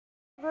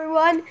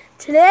Everyone,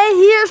 today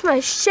here's my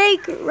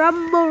Shake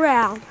Rumble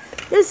round.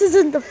 This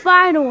isn't the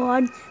final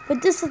one,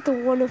 but this is the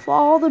one of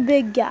all the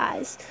big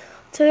guys.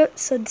 So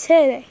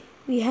today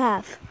we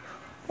have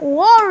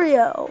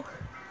Wario,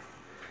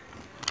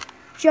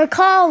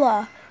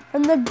 Jakala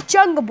from the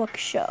Jungle Book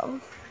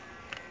Show,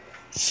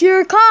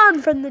 Shere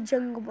Khan from the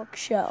Jungle Book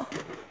Show,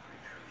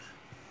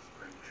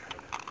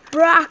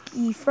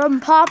 Rocky from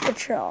Paw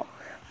Patrol,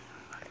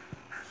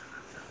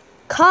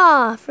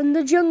 Kaa from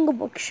the Jungle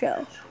Book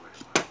Show,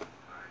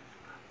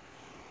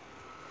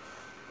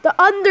 The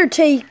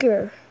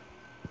Undertaker,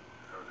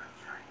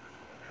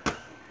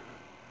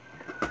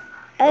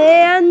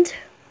 and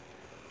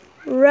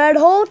Red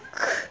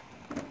Hulk,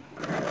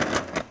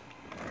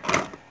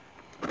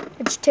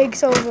 which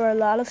takes over a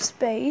lot of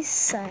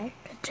space, I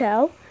could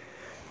tell,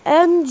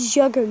 and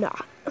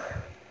Juggernaut.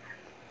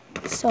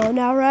 So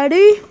now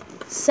ready,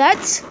 set,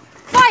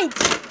 fight!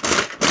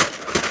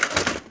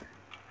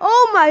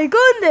 Oh my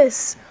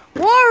goodness!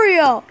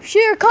 Wario,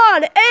 Shere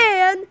Khan,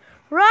 and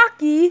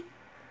Rocky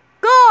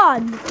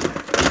gone!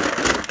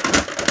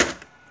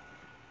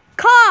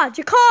 Kaa,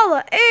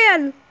 Jakala,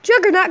 and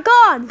Juggernaut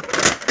gone!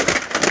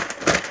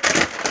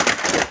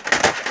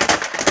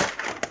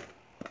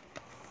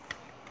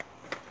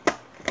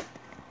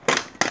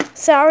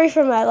 Sorry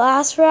for my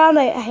last round.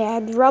 I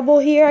had rubble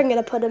here. I'm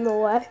gonna put him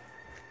away.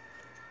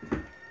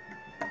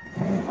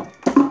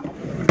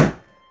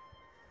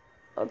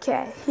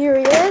 Okay, here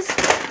he is.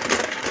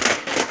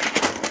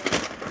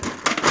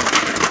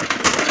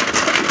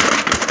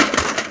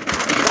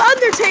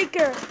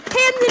 Undertaker,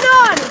 handing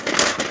on.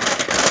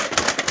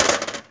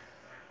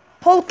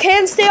 Hulk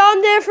can't stay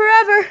on there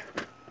forever.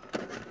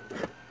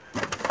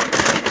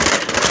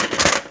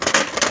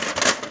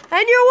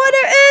 And your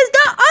winner is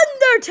The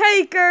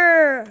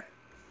Undertaker.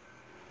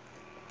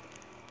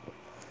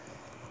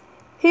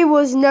 He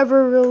was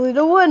never really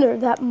the winner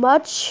that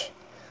much,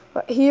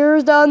 but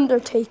here's The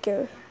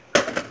Undertaker.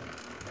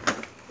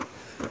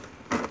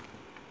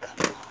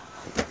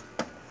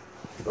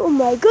 Oh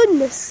my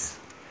goodness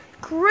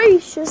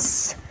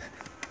gracious.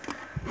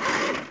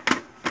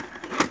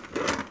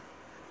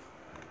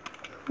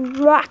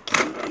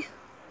 Rocky,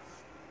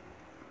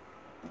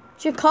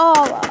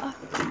 Jakala,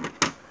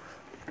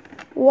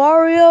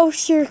 Wario,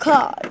 Shere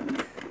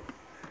Khan,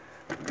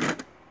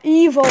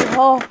 Evil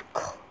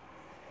Hulk,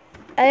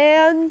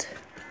 and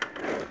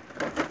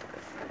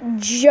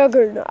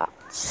Juggernaut.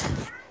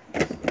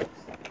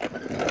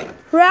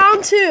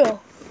 Round 2.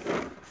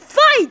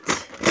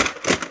 Fight!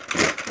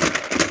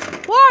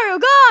 Wario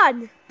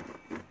gone!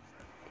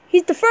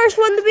 He's the first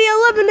one to be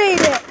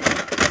eliminated.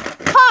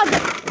 Kaa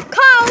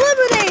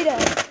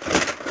eliminated.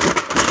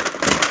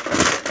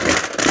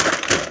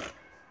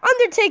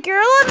 Undertaker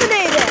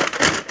eliminated.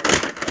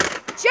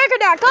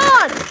 Juggernaut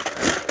gone.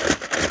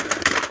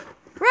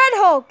 Red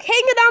Hulk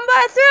hanging on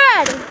by a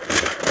thread.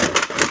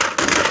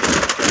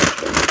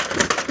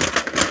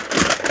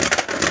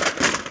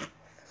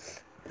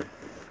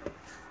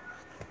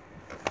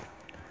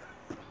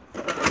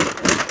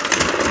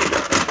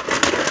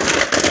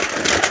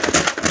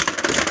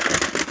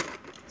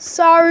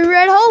 Sorry,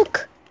 Red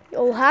Hulk.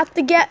 You'll have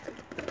to get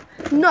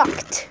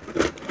knocked,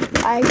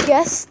 I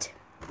guessed.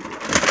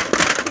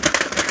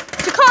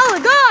 Jakala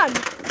gone.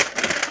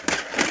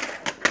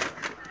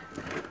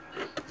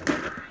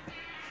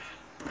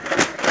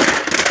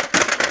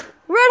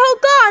 Red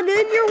Hulk gone,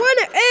 and your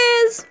winner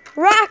is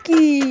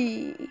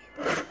Rocky.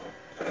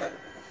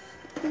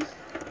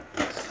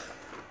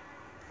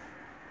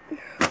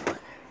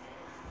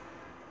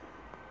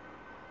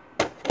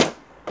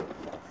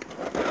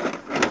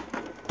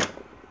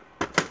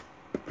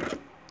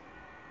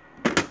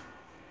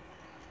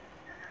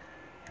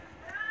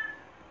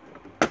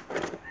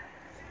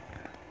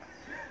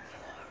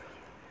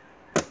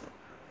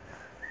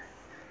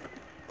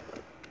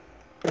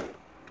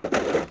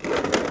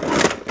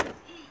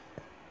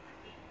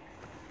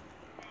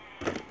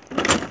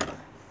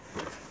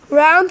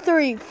 Round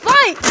 3,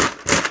 fight!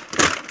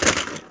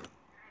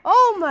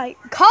 Oh my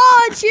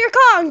God, Shere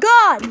Khan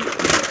gone!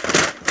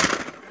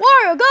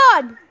 Wario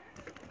gone!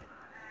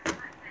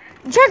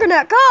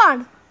 Juggernaut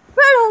gone!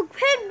 Red Hulk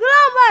pinned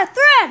down by a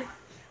thread!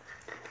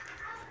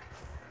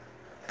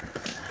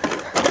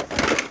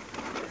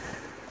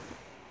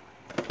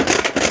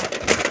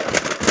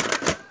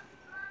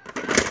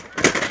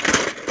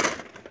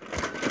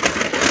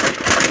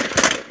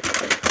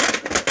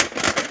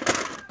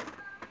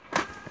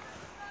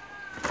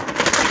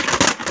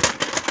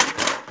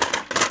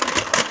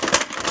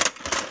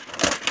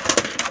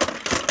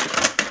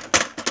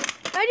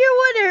 And your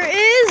winner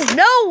is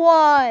no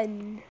one.